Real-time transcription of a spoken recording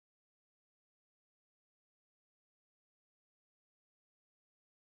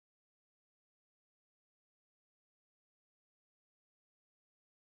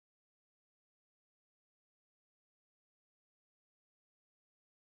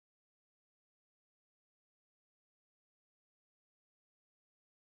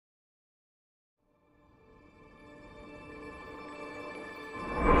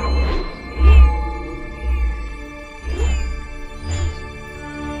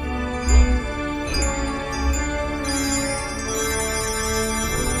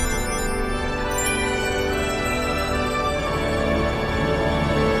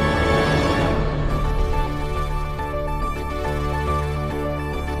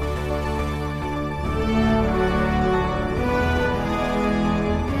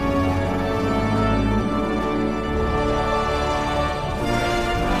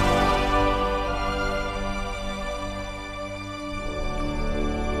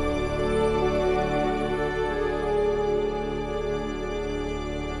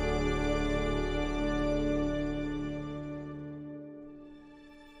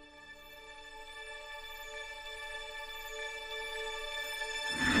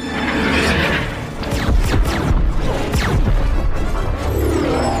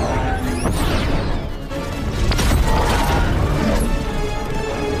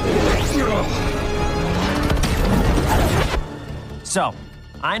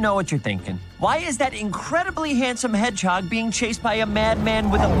I know what you're thinking. Why is that incredibly handsome hedgehog being chased by a madman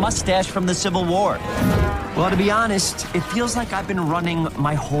with a mustache from the Civil War? Well, to be honest, it feels like I've been running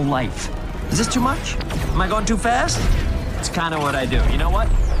my whole life. Is this too much? Am I going too fast? It's kind of what I do. You know what?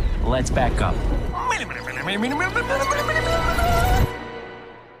 Let's back up.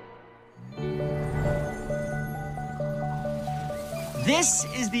 This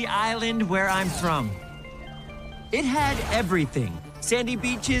is the island where I'm from. It had everything. Sandy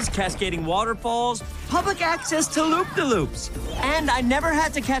beaches, cascading waterfalls, public access to loop-de-loops. And I never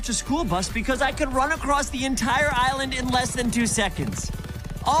had to catch a school bus because I could run across the entire island in less than 2 seconds.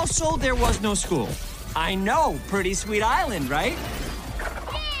 Also, there was no school. I know, pretty sweet island, right?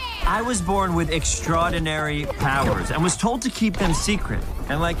 I was born with extraordinary powers and was told to keep them secret.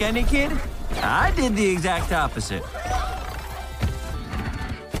 And like any kid, I did the exact opposite.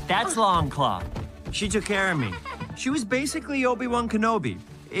 That's Longclaw. She took care of me. She was basically Obi-Wan Kenobi,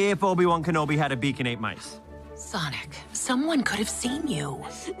 if Obi-Wan Kenobi had a beak and ate mice. Sonic, someone could have seen you.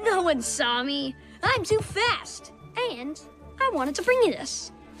 No one saw me. I'm too fast. And I wanted to bring you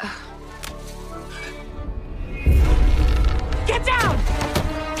this. Get down!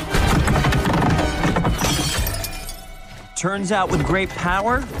 Turns out with great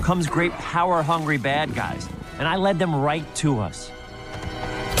power comes great power-hungry bad guys. And I led them right to us.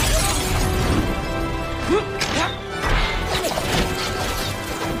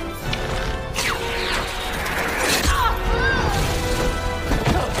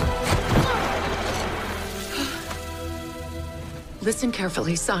 Listen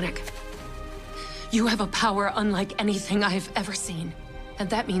carefully, Sonic. You have a power unlike anything I've ever seen. And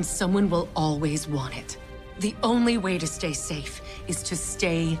that means someone will always want it. The only way to stay safe is to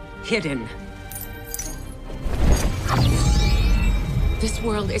stay hidden. This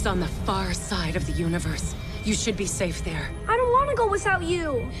world is on the far side of the universe. You should be safe there. I don't want to go without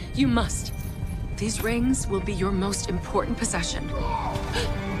you. You must. These rings will be your most important possession.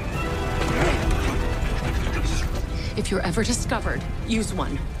 If you're ever discovered, use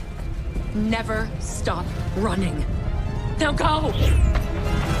one. Never stop running. Now go!